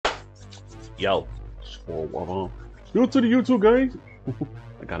Yo, you to the YouTube guys.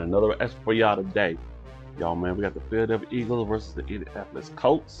 I got another S for y'all today. Y'all, man, we got the Philadelphia Eagles versus the Indianapolis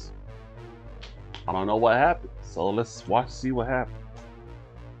Colts. I don't know what happened, so let's see what happened.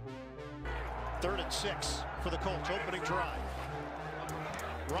 3rd and 6 for the Colts opening drive.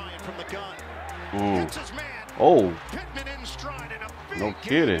 Ryan from the gun. Hits his man. Oh, Pittman in stride in a big no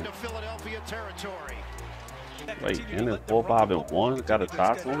kidding. to Philadelphia territory. Wait, ended 4-5-1. Got a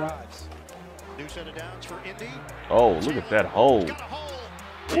tackle. New set of downs for Indy. Oh, look at that hole. Got a hole.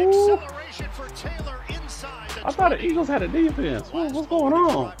 Acceleration for Taylor inside. I thought the Eagles had a defense. What's going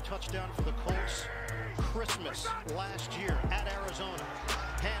on? Touchdown for the Colts. Christmas last year at Arizona.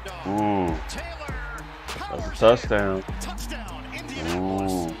 Handoff. Taylor. That's a touchdown. Touchdown,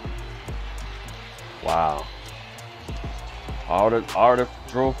 Indianapolis. Wow. Already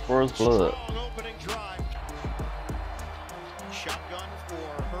drove first blood. Strong opening drive. Shotgun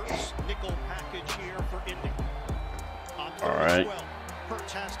for Hurts. Nickel package here for Indy. All right.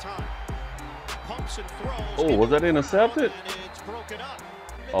 Hurts has time. Pumps and throws. Oh, was that intercepted? And it's broken up.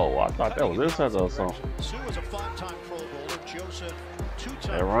 Oh, I thought that was intercepted or something. Sue is a 5-time Pro Bowler. Joseph,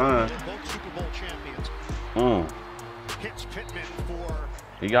 2-time Hey, Ryan. both Super Bowl champions. Hits Pittman for.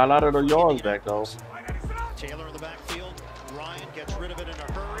 He got a lot of the yards back though. Taylor in the backfield. Ryan gets rid of it in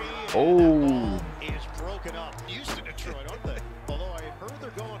a hurry. Oh. Is broken up. Used to Detroit, aren't they? Although I heard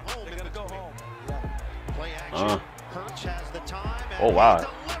they're going home. They're going to go home. Play action. Hurts has the time. And oh, wow.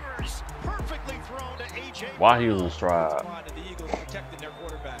 delivers. Perfectly thrown to A.J. Why he was in stride. The Eagles protecting their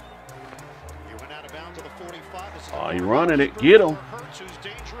quarterback. He went out of bounds to the 45. Oh, he running it. Get him. Hurts, who's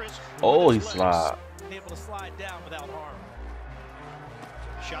dangerous. Oh, he slide. Able to slide down without harm.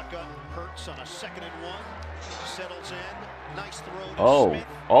 Shotgun. Hurts on a 2nd and 1. Settles in. Nice throw to Smith.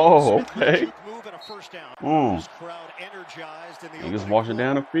 Oh, Smith okay. move and a first down. This crowd energized in the He just marching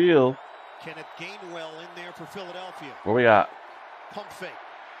down the field. Kenneth Gainwell in there for Philadelphia. What we got? Pump fake.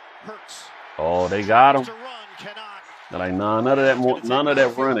 Hurts. Oh, they got him. To run, cannot. They're like, none of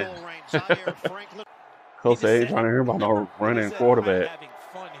that running. Coach said, trying to hear about no running quarterback.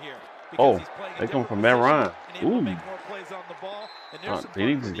 Oh, they come from Matt Ryan. Ooh.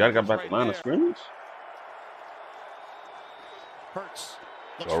 He just got to get back to the line of scrimmage. Hurts.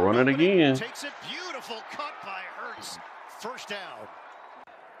 Go run it again. Takes it. Beautiful cut by Hurts. First down.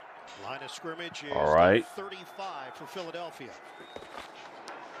 Line of scrimmage is all right. 35 for Philadelphia.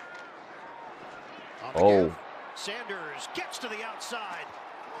 Oh. Sanders gets to the outside.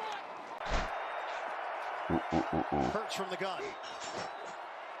 Hurts from the gun.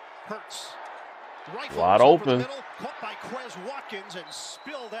 Hurts. Wide open. Caught by Quez Watkins and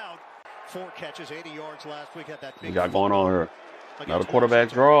spilled out. 4 catches, 80 yards last week at that big. He got going on here. Another quarterback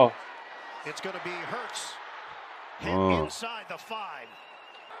draw. It's going to be Hurts. Hit inside the 5.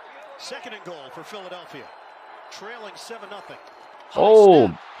 2nd and goal for Philadelphia. Trailing 7-0. Oh.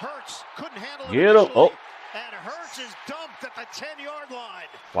 Hurts couldn't handle it. Get him. Oh. And Hurts is dumped at the 10-yard line.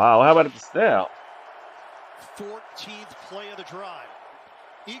 Wow, how about at the snap? 14th play of the drive.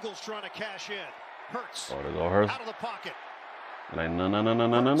 Eagles trying to cash in. Hurts. Oh, there go Hurts. Out of the pocket. Like, no.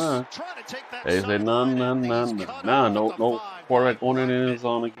 Trying to take that. They said, no. Quarterback going in the end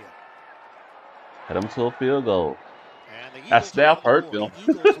zone again. Head him to a field goal. That snap hurt them.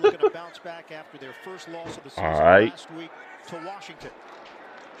 Eagles looking to bounce back after their first loss of the season last week to Washington.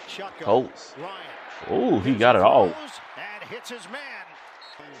 Shotgun. Colts. Ryan. Oh, he got it all. And hits his man.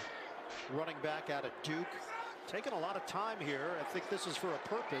 Running back out of Duke. Taking a lot of time here. I think this is for a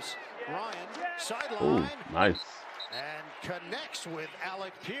purpose. Ryan, sideline. Ooh, nice. And connects with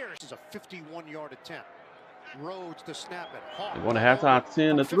Alec Pierce. This is a 51-yard attempt. Rhodes to snap it. Hawk. They're going to halftime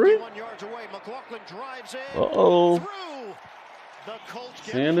 10-3. 51 yards away. McLaughlin drives in. Uh-oh. Through. The Colts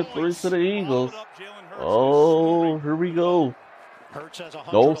 10-3 to the Eagles. Oh, here we go.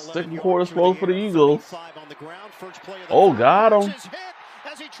 No second quarter slow for the Eagles. Oh, got him.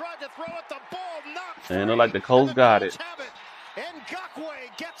 And they're like the Colts got it. And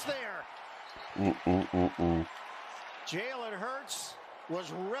Ngakwe gets there. Jalen Hurts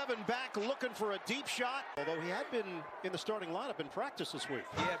was revving back looking for a deep shot. Although he had been in the starting lineup in practice this week.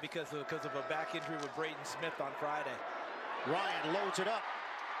 Yeah, because of a back injury with Braden Smith on Friday. Ryan loads it up.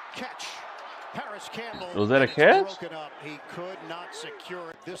 Catch. Paris Campbell. Was that a catch? He could not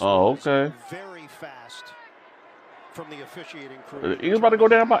secure it. This okay. Very fast from the officiating crew. The Eagles about to go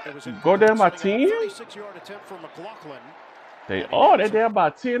down by 10? 36-yard attempt from McLaughlin. They're down by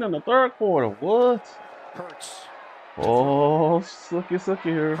 10 in the 3rd quarter. What? Hurts. Oh, sucky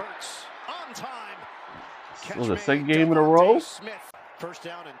here. Hurts on time. This was the 2nd game in a row. Smith. First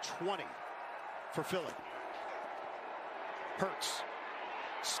down and 20 for Philly. Hurts.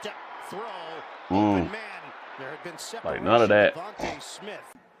 Step Throw. Mm. Man. There had been Like none of that. Smith.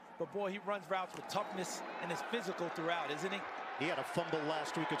 But boy, he runs routes with toughness and is physical throughout, isn't he? He had a fumble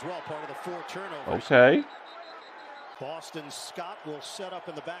last week as well, part of the 4 turnovers. Okay. Boston Scott will set up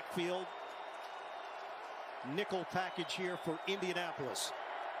in the backfield. Nickel package here for Indianapolis.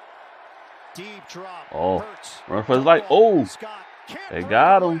 Deep drop. Oh, Hurts. run for his life. Oh, Scott they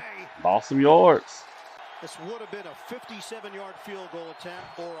got him. Lost some yards. This would have been a 57-yard field goal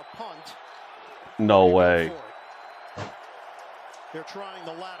attempt or a punt. No way. They're trying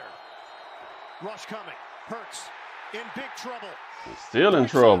the latter. Rush coming. Hurts in big trouble. He's still in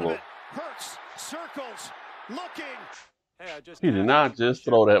trouble. Hurts circles looking. Hey, I just He did not just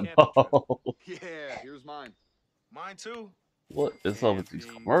throw that ball. Yeah, here's mine. Mine too. What is up with these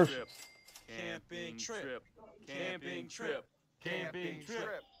commercials? Camping trip. Camping trip. Camping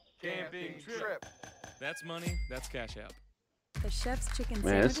trip. Camping trip. That's money. That's cash out. The chef's chicken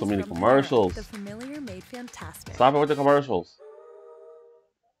Man, there's so many sandwiches from commercials. The familiar made fantastic. Stop it with the commercials.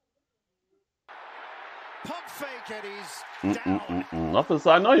 Pump fake and he's down. Nothing.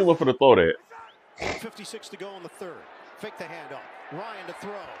 I know you went for the throw that. 56 to go in the third. Fake the handoff. Ryan to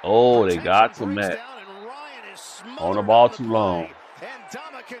throw. Oh, they got to Matt. On the ball too long. And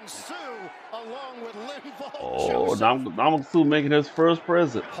Dominican Sue along with Lynn Volk. Oh, Dominican Sue making his first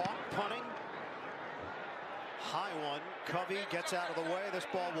present. Hawk punting. High one. Covey gets out of the way. This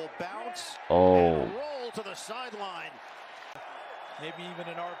ball will bounce. Oh. And roll to the sideline. Maybe even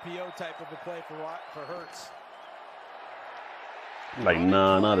an RPO type of a play for Hurts. Like,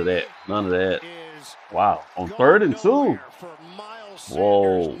 nah, none of that. None of that. Wow. On 3rd and 2.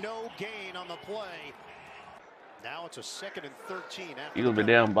 Whoa. No gain on the play. Now it's a 2nd and 13. Eagles been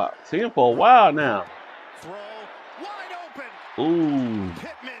down by 10 for a while now. Throw wide open. Ooh.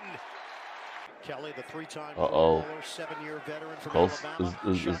 Pittman. Kelly, the 3-time Uh-oh. 7-year veteran from Colts Alabama.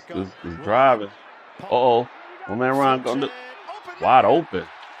 is driving. Uh-oh. One man Ryan going to wide open.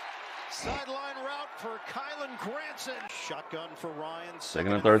 Sideline route for Kylan Granson. Shotgun for Ryan.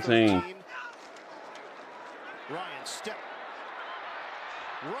 2nd and 13. Ryan step.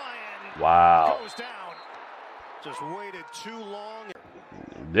 Ryan Wow. goes down. Just waited too long.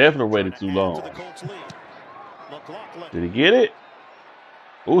 Definitely waited too long. Did he get it?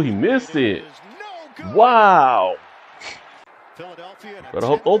 Oh, he missed it. Wow. But I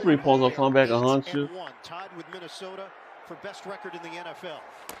hope those 3 points will come back and hunt you. Tied with Minnesota for best record in the NFL.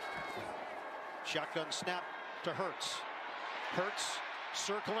 Shotgun snap to Hurts. Hurts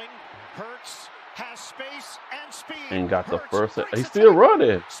circling. Hurts has space and speed. And got the first. He's still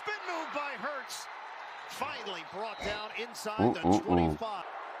running. Spin move by Hurts. Finally brought down inside the 25.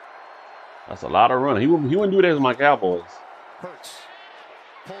 That's a lot of running. He wouldn't do that as my Cowboys. Hurts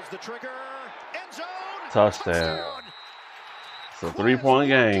pulls the trigger. End zone. Touchdown. It's a 3-point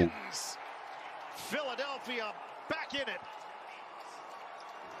game. Philadelphia back in it.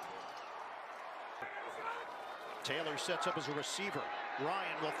 Taylor sets up as a receiver.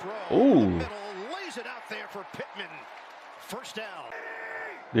 Ryan will throw. Ooh. Middle, lays it out there for Pittman. First down.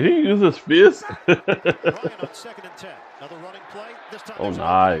 Did he use his fist? Ryan on 2nd and 10. Another running play. This time Oh,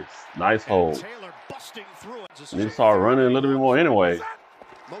 nice. Nice hold. Taylor busting through it. And he started running a little bit more anyway.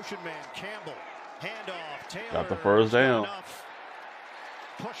 Motion man Campbell. Handoff. Taylor Got the first down.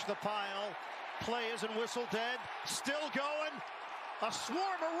 Push the pile. Play isn't whistle dead. Still going. A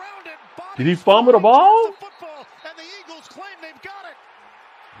swarm around it. Did he fumble the ball? The football, and the Eagles claim they've got it.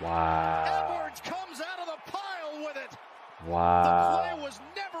 Wow. Edwards comes out of the pile with it. Wow. The play was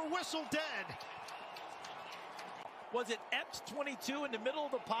never whistle dead. Was it Epps 22 in the middle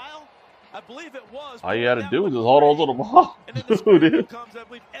of the pile? I believe it was. All you had to do was just hold on to the ball. And then the scramble comes, I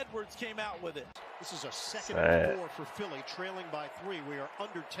believe Edwards came out with it. This is a 2nd and 4 for Philly, trailing by 3. We are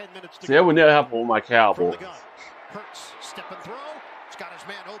under 10 minutes to See, go. that would never happen with my Cowboys. Hurts, step and throw. He's got his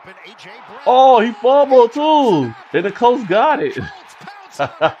man open. A.J. Brown. Oh, he fumbled too. And the Colts got it.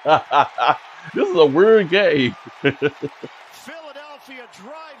 This is a weird game. Philadelphia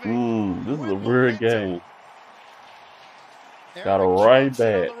driving. This is a weird game. Got it right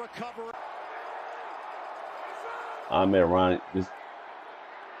back. I'm at Ryan. Ryan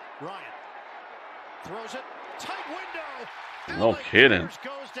throws it. Tight window. No kidding.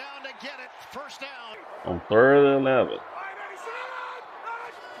 Goes down to get it. First down. On 3rd and 11.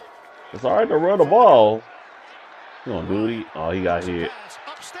 It's all right to run the ball. Come on, dude. Oh, he got hit.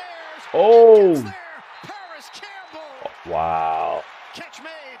 Oh. Wow. Catch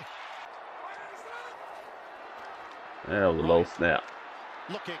made. That was a low snap.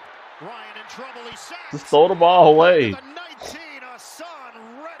 Looking. Ryan in trouble. He sacks. Just throw the ball away. The 19,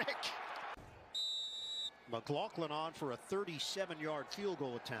 Hassan Reddick. McLaughlin on for a 37-yard field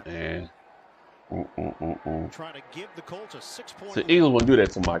goal attempt. Man. Trying to give the Colts a 6-point The Eagles wouldn't do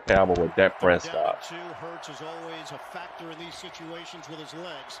that to my Cowboy with Dak Prescott. Hurts is always a factor in these situations with his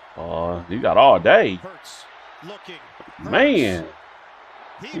legs. You got all day. Hurts looking. Man.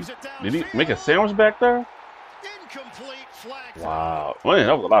 Did he make a sandwich back there? Incomplete flag. Wow. Man,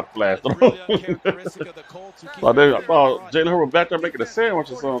 that was a lot of flash. Really uncharacteristic of the Colts. I thought Jalen Hurts back there making a sandwich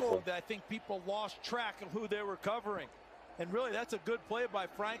or something. I think people lost track of who they were covering. And really, that's a good play by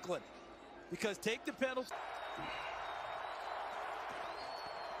Franklin. Because take the penalty.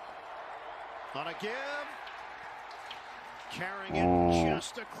 On a give. Carrying it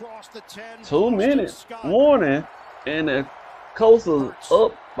just across the 10. 2 minutes warning, and the Colts are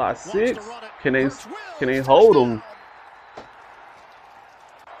up by 6. Can they hold them?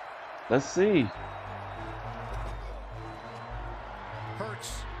 Let's see.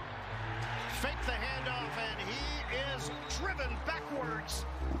 Hurts fake the handoff, and he is driven backwards.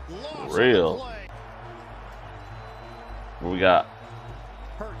 Lost Real. play. What we got?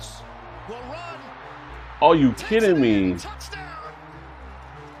 Hurts will run. Are you kidding me?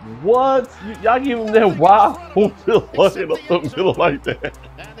 What? Y'all give him that wide open look in the middle like that?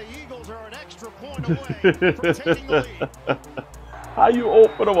 And the Eagles are an extra point away from taking the lead. How you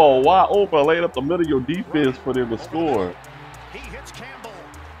open them all wide open, laying up the middle of your defense for them to score? He hits Campbell.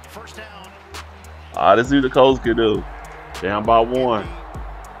 First down. Let's see what the Colts can do. Down by 1.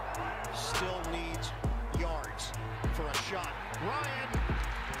 Still needs yards for a shot. Ryan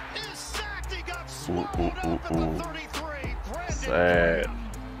is sacked. He got swallowed up at the 33. Sad.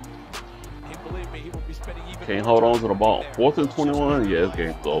 Believe me, he will be spending even Can't hold on to the ball. 4th and 21. Yeah, this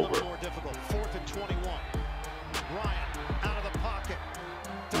game's over. 4th and 21. Ryan out of the pocket.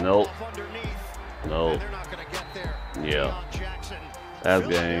 Nope. Underneath. Nope. They're not going to get there. Yeah. Jackson. That's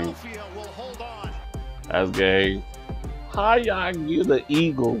game. Will hold on. That's game. How y'all give the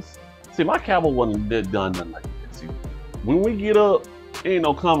Eagles? See, my Cowboy wasn't done nothing like this. See, when we get up, ain't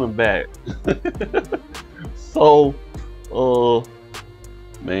no coming back. So,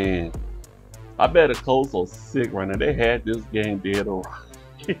 man, I bet the Colts are sick right now. They had this game dead on.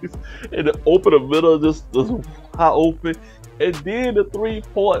 And the open the middle, just high open, and then the 3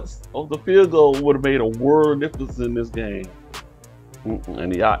 points of the field goal would have made a world difference in this game.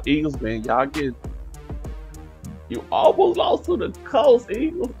 And y'all Eagles, man, you almost lost to the Colts,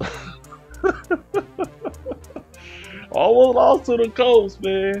 Eagles. Almost lost to the Colts,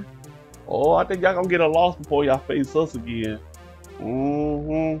 man. Oh, I think y'all gonna get a loss before y'all face us again.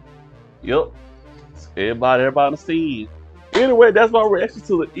 Yep. Everybody on the scene. Anyway, that's my reaction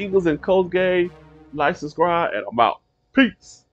to the Eagles and Colts game. Like, subscribe, and I'm out. Peace.